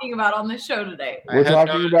we talking about on this show today? We're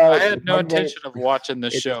talking about. I had no intention of watching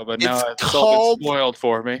this show, but now it's all called- been spoiled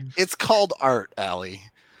for me. It's called art, Allie.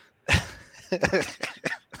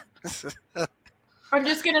 I'm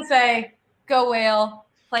just gonna say, go Whale.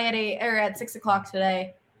 Play at 8 or at 6 o'clock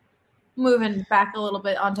today. Moving back a little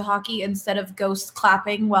bit onto hockey instead of ghost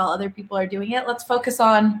clapping while other people are doing it. Let's focus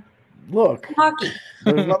on Look, hockey.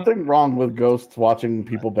 there's nothing wrong with ghosts watching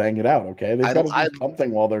people bang it out. Okay, they've got to do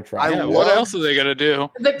something while they're trying. Yeah, I what love else are they gonna do?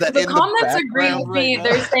 The that in the comments agree background with me. right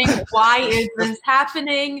now. They're saying, why is this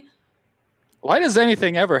happening? Why does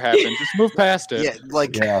anything ever happen? Just move past it. Yeah,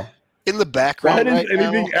 like Yeah. in the Why background does right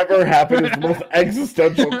anything now. ever happen is the most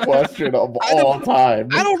existential question of I all don't- time.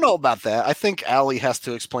 I don't know about that. I think Allie has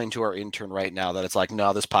to explain to our intern right now that it's like,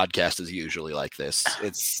 no, this podcast is usually like this.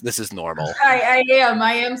 This is normal. I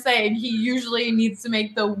am saying he usually needs to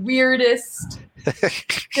make the weirdest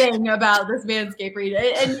thing about this Manscaped read.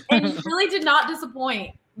 And you really did not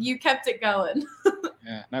disappoint. You kept it going.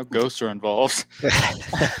 Yeah, now ghosts are involved.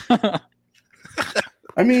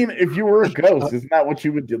 I mean, if you were a ghost, isn't that what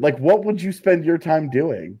you would do? Like, what would you spend your time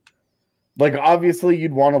doing? Like, obviously,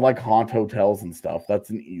 you'd want to like haunt hotels and stuff. That's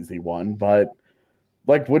an easy one. But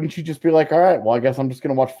like, wouldn't you just be like, all right, well, I guess I'm just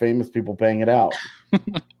gonna watch famous people bang it out?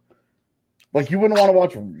 Like you wouldn't want to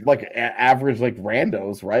watch like average like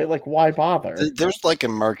randos, right? Like why bother? There's like a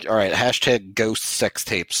mark. All right, hashtag ghost sex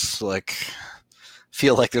tapes. Like,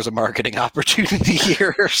 feel like there's a marketing opportunity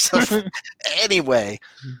here or something. Anyway,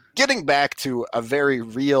 getting back to a very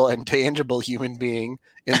real and tangible human being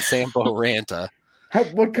in Sampo Ranta.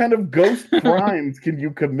 What kind of ghost crimes can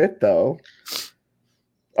you commit though?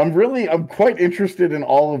 I'm quite interested in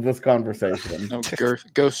all of this conversation. No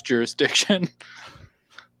ghost jurisdiction.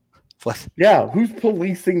 What? Yeah, who's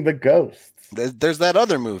policing the ghosts? There's that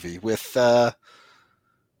other movie with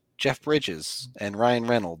Jeff Bridges and Ryan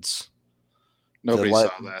Reynolds. Nobody saw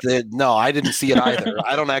that. No, I didn't see it either.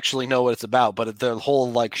 I don't actually know what it's about, but the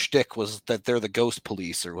whole like shtick was that they're the ghost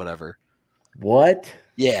police or whatever. What?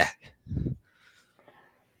 Yeah.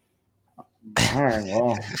 All right,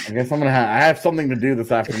 well, I guess I have something to do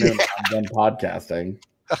this afternoon. I'm done podcasting.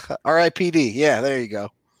 R.I.P.D. Yeah, there you go.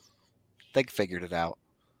 They figured it out.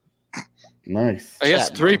 Nice. I guess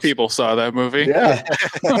 3 people saw that movie. Yeah.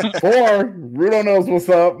 4. Rudo knows what's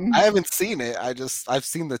up. I haven't seen it. I've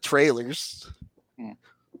seen the trailers.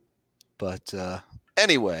 But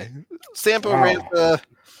anyway, Sampo Ranta.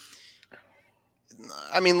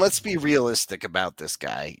 I mean, let's be realistic about this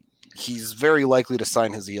guy. He's very likely to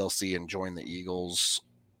sign his ELC and join the Eagles,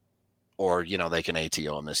 or they can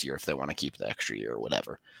ATO him this year if they want to keep the extra year or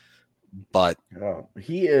whatever. But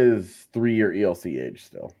he is 3-year ELC age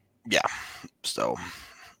still. Yeah. So.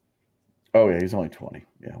 Oh yeah, he's only 20.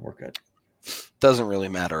 Yeah, we're good. Doesn't really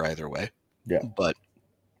matter either way. Yeah. But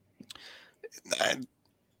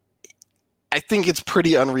I think it's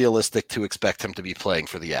pretty unrealistic to expect him to be playing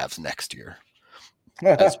for the Avs next year.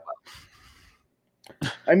 As well.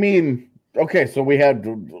 I mean, okay, so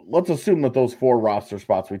let's assume that those 4 roster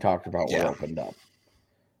spots we talked about were opened up.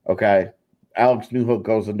 Okay. Alex Newhook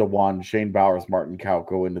goes into 1, Shane Bowers, Martin Kaut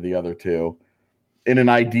go into the other 2. In an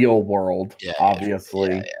ideal world,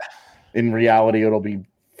 obviously. Yeah. In reality, it'll be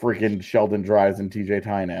freaking Sheldon Dries and TJ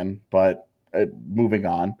Tynan, but moving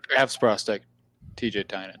on. Avs prospect, TJ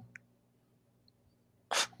Tynan.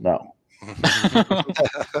 No.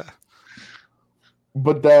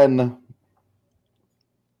 But then,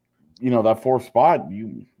 that 4th spot,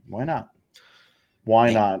 why not?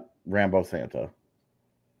 Why not Rambo Santa?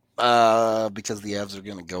 Because the Avs are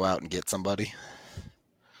going to go out and get somebody.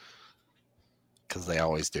 Because they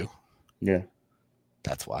always do. Yeah.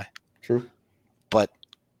 That's why. True. But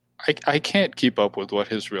I can't keep up with what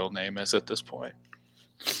his real name is at this point.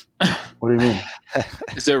 What do you mean?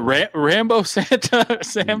 Is it Rambo Santa?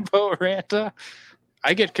 Sampo Ranta?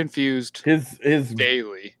 I get confused his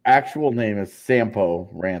daily. Actual name is Sampo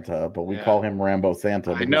Ranta, but we call him Rambo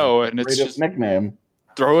Santa. I know, and it's just nickname.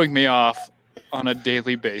 Throwing me off on a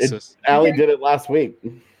daily basis. Allie did it last week.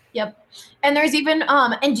 Yep. And there's even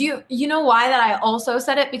and you know why that I also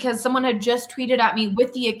said it? Because someone had just tweeted at me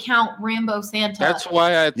with the account Rambo Santa. That's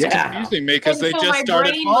why it's confusing me, because they just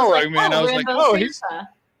started following me, and I was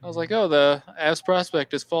like, the Avs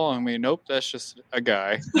prospect is following me. Nope, that's just a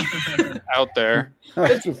guy out there.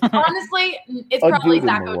 Honestly, it's probably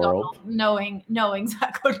Zach O'Donnell, knowing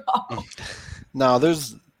Zach O'Donnell. No,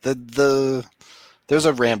 there's there's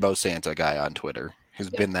a Rambo Santa guy on Twitter who's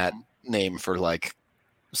been that name for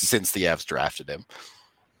since the Avs drafted him.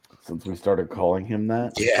 Since we started calling him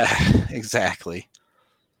that? Yeah, exactly.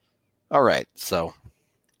 All right, so,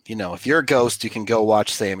 if you're a ghost, you can go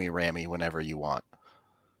watch Sammy Ramy whenever you want.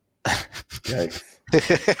 Yikes.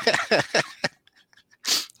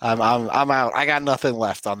 I'm out. I got nothing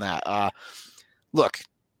left on that. Look,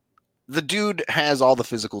 the dude has all the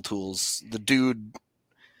physical tools. The dude,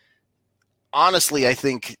 honestly, I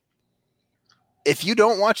think if you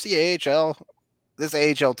don't watch the AHL, this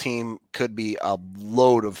AHL team could be a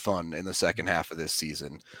load of fun in the second half of this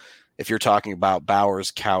season. If you're talking about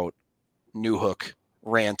Bowers, Kaut, Newhook,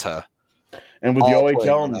 Ranta. And with the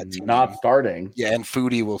OHL not starting. Yeah, and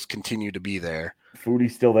Foodie will continue to be there.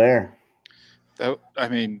 Foodie's still there. That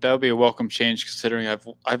would be a welcome change, considering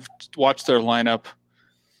I've watched their lineup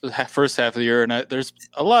the first half of the year, and there's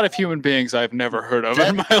a lot of human beings I've never heard of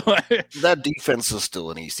in my life. That defense is still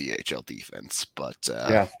an ECHL defense, but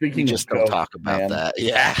speaking just don't talk about that.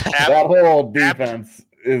 Yeah, that whole defense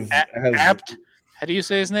is Apt. How do you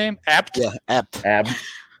say his name? Apt. Yeah, Apt.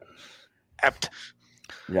 Apt.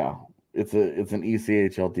 Yeah, it's an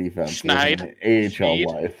ECHL defense. Schneid.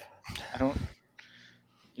 AHL life. I don't.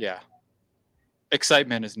 Yeah,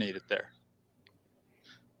 excitement is needed there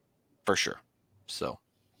for sure. So.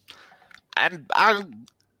 I'm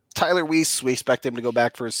Tyler Weiss. We expect him to go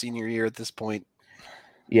back for his senior year at this point.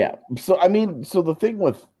 Yeah. So the thing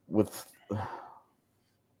with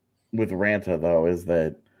Ranta though is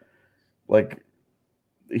that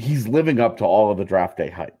he's living up to all of the draft day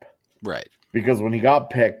hype. Right. Because when he got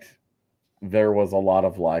picked, there was a lot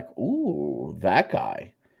of like, ooh, that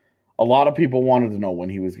guy. A lot of people wanted to know when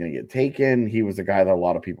he was going to get taken. He was a guy that a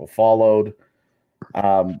lot of people followed.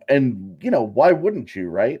 And, why wouldn't you,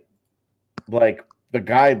 right? Like, the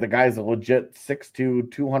guy's a legit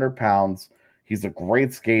 6'2", 200 pounds. He's a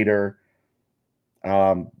great skater.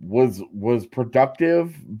 Was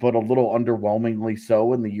productive, but a little underwhelmingly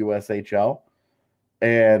so in the USHL.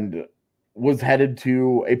 And was headed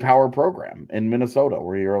to a power program in Minnesota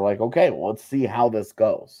where you're like, okay, well, let's see how this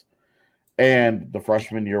goes. And the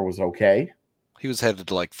freshman year was okay. He was headed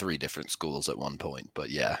to like 3 different schools at one point, but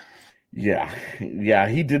yeah. Yeah,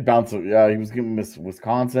 he did bounce. He was getting Miss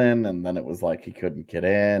Wisconsin, and then it was like he couldn't get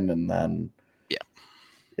in, and then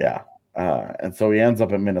and so he ends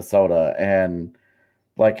up in Minnesota, and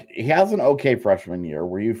like he has an okay freshman year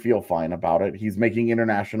where you feel fine about it. He's making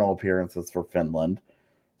international appearances for Finland,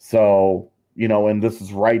 so and this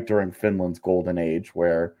is right during Finland's golden age,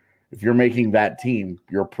 where if you're making that team,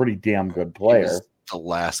 you're a pretty damn good player. He was the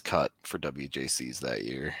last cut for WJCs that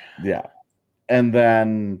year. Yeah, and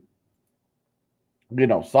then.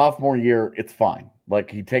 Sophomore year, it's fine. Like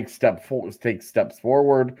he takes steps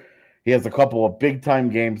forward. He has a couple of big time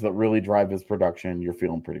games that really drive his production. You're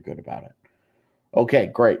feeling pretty good about it. Okay,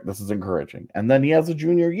 great. This is encouraging. And then he has a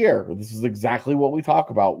junior year. This is exactly what we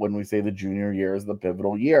talk about when we say the junior year is the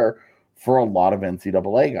pivotal year for a lot of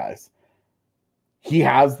NCAA guys. He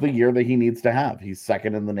has the year that he needs to have. He's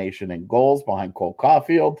second in the nation in goals behind Cole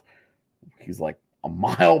Caulfield. He's like a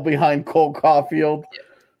mile behind Cole Caulfield.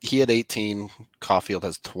 He had 18. Caulfield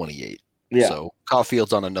has 28. Yeah. So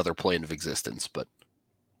Caulfield's on another plane of existence, but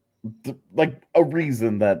like a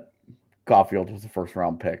reason that Caulfield was a first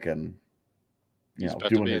round pick and he's about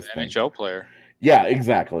doing to be his an thing. NHL player. Yeah,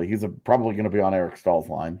 exactly. He's probably going to be on Eric Stahl's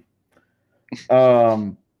line.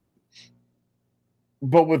 But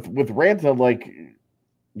with Ranta, like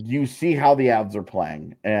you see how the Avs are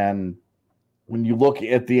playing, and when you look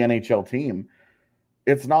at the NHL team,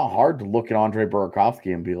 it's not hard to look at Andre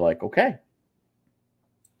Burakovsky and be like, okay,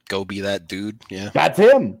 go be that dude. Yeah, that's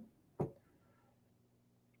him.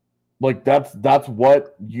 Like that's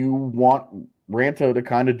what you want Ranto to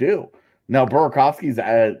kind of do. Now Burakovsky's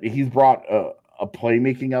he's brought a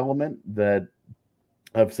playmaking element that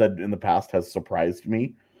I've said in the past has surprised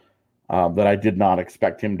me, that I did not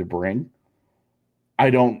expect him to bring. I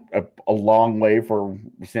don't a long way for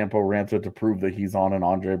Sampo Ranta to prove that he's on an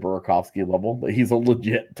Andre Burakovsky level, that he's a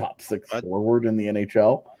legit top 6 forward in the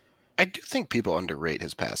NHL. I do think people underrate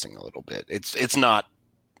his passing a little bit. It's not,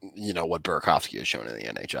 what Burakovsky has shown in the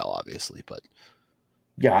NHL, obviously, but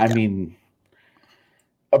yeah, I mean,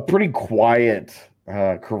 a pretty quiet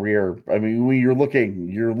career. I mean, when you're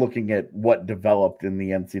looking at what developed in the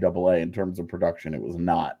NCAA in terms of production, it was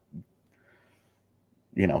not.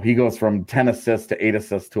 He goes from 10 assists to 8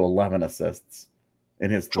 assists to 11 assists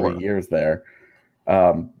in his 3 years there.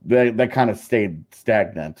 That kind of stayed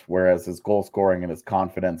stagnant, whereas his goal scoring and his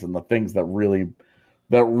confidence and the things that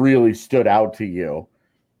really stood out to you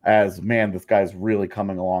as, man, this guy's really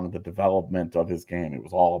coming along the development of his game. It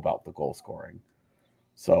was all about the goal scoring.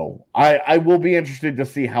 So I will be interested to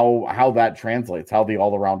see how that translates, how the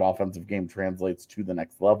all-around offensive game translates to the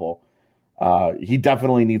next level. He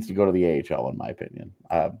definitely needs to go to the AHL, in my opinion.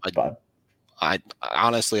 But I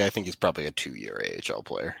honestly, I think he's probably a 2-year AHL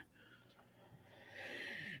player.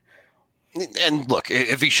 And look,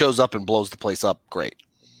 if he shows up and blows the place up, great.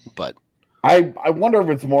 But I wonder if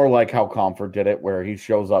it's more like how Comfort did it, where he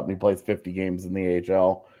shows up and he plays 50 games in the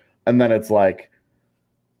AHL, and then it's like,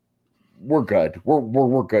 we're good.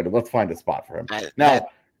 We're good. Let's find a spot for him. Now,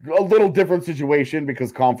 a little different situation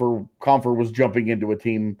because Comfort was jumping into a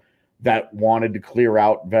team that wanted to clear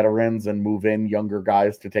out veterans and move in younger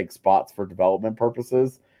guys to take spots for development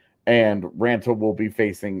purposes. And Ranta will be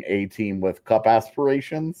facing a team with cup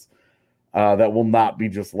aspirations that will not be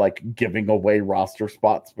just like giving away roster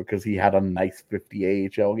spots because he had a nice 50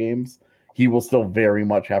 AHL games. He will still very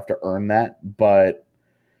much have to earn that. But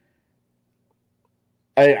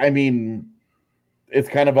I mean, it's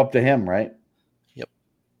kind of up to him, right?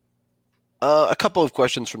 A couple of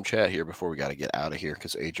questions from chat here before we got to get out of here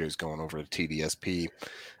because AJ's going over to TDSP.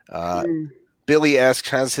 Billy asks,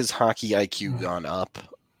 has his hockey IQ gone up?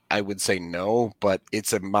 I would say no, but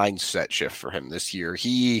it's a mindset shift for him this year.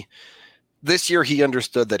 This year he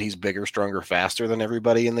understood that he's bigger, stronger, faster than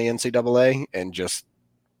everybody in the NCAA and just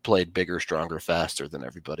played bigger, stronger, faster than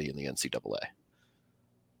everybody in the NCAA.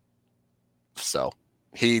 So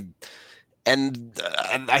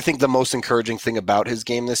I think the most encouraging thing about his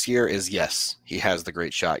game this year is, yes, he has the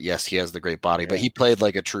great shot. Yes, he has the great body, but he played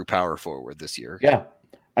like a true power forward this year. Yeah.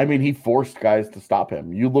 I mean, he forced guys to stop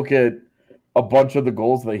him. You look at a bunch of the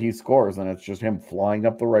goals that he scores, and it's just him flying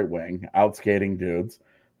up the right wing, outskating dudes,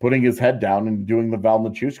 putting his head down and doing the Val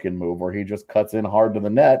Nichushkin move where he just cuts in hard to the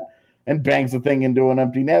net and bangs the thing into an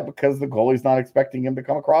empty net because the goalie's not expecting him to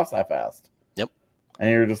come across that fast. Yep. And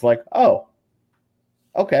you're just like, oh,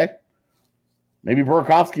 okay. Maybe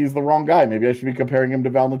Burakovsky is the wrong guy. Maybe I should be comparing him to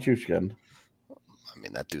Val Nichushkin. I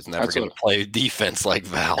mean, that dude's never going to play defense like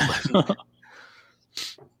Val.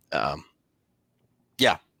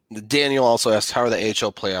 Yeah. Daniel also asked, how are the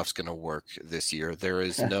AHL playoffs going to work this year? There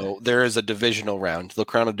is a divisional round. They'll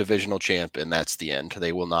crown a divisional champ, and that's the end.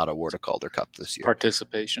 They will not award a Calder Cup this year.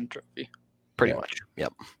 Participation trophy. Pretty much.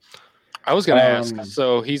 Yep. I was going to ask,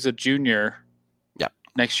 so he's a junior. Yep.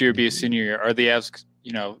 Next year be a senior year. Are the Avs,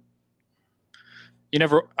 you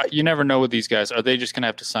never know with these guys. Are they just going to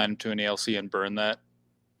have to sign him to an ELC and burn that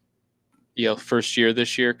first year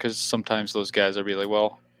this year? Because sometimes those guys will be like,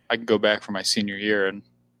 well, I can go back for my senior year and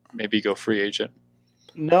maybe go free agent.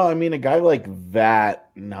 No, I mean, a guy like that,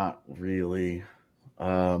 not really,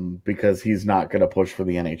 because he's not going to push for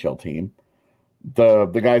the NHL team. The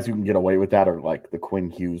guys who can get away with that are like the Quinn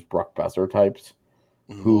Hughes, Brock Besser types,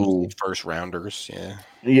 who first rounders,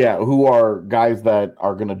 who are guys that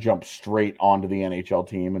are going to jump straight onto the NHL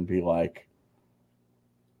team and be like,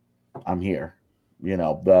 I'm here.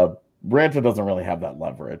 The Raanta doesn't really have that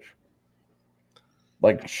leverage.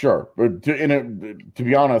 Like, sure, but to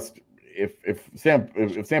be honest, if Sampo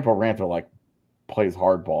Raanta like plays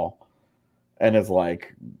hardball and is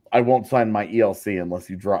like, I won't sign my ELC unless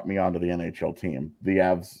you drop me onto the NHL team, the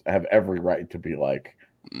Avs have every right to be like,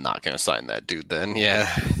 not going to sign that dude then, yeah.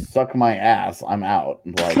 Suck my ass, I'm out.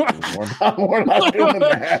 Like, we're not doing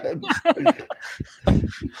that.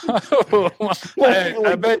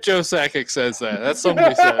 I bet Joe Sakic says that. That's something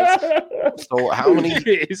he says. So how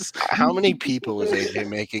many people is AJ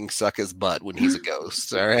making suck his butt when he's a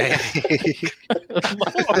ghost? All right.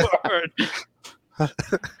 Lord.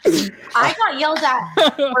 I got yelled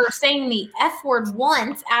at for saying the F word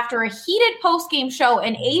once after a heated post-game show,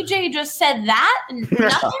 and AJ just said that and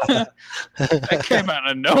nothing. That came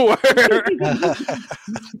out of nowhere.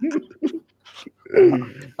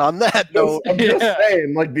 On that note, I'm just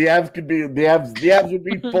saying, like the Avs would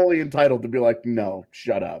be fully entitled to be like, no,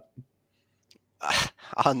 shut up.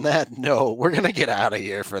 On that note, we're going to get out of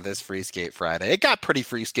here for this Free Skate Friday. It got pretty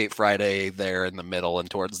Free Skate Friday there in the middle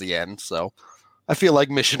and towards the end, so I feel like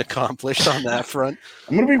mission accomplished on that front.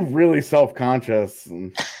 I'm going to be really self-conscious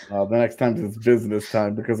the next time it's business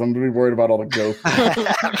time because I'm going to be worried about all the ghosts.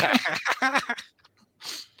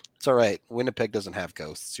 It's all right. Winnipeg doesn't have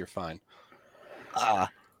ghosts. You're fine.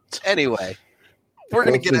 Anyway, we're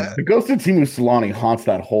going to get the ghost of Timu Solani haunts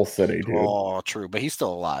that whole city, dude. Oh, true. But he's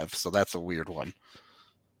still alive, so that's a weird one.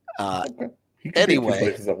 He can Anyway. be 2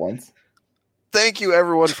 places at once. Thank you,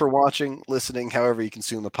 everyone, for watching, listening, however you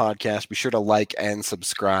consume the podcast. Be sure to like and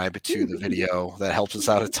subscribe to the video. That helps us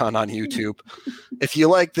out a ton on YouTube. If you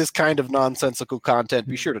like this kind of nonsensical content,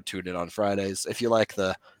 be sure to tune in on Fridays. If you like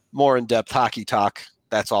the more in-depth hockey talk,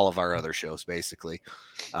 that's all of our other shows, basically.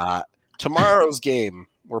 Tomorrow's game,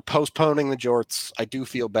 we're postponing the jorts. I do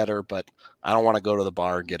feel better, but I don't want to go to the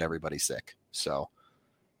bar and get everybody sick. So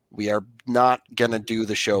we are not going to do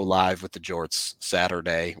the show live with the jorts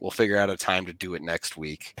Saturday. We'll figure out a time to do it next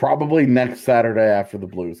week. Probably next Saturday after the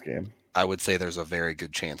Blues game. I would say there's a very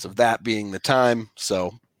good chance of that being the time.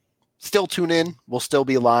 So still tune in. We'll still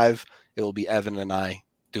be live. It will be Evan and I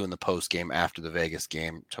doing the post game after the Vegas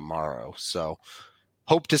game tomorrow. So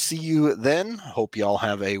hope to see you then. Hope y'all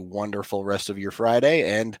have a wonderful rest of your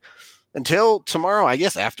Friday. And until tomorrow, I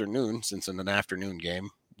guess afternoon, since it's an afternoon game,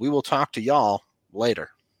 we will talk to y'all later.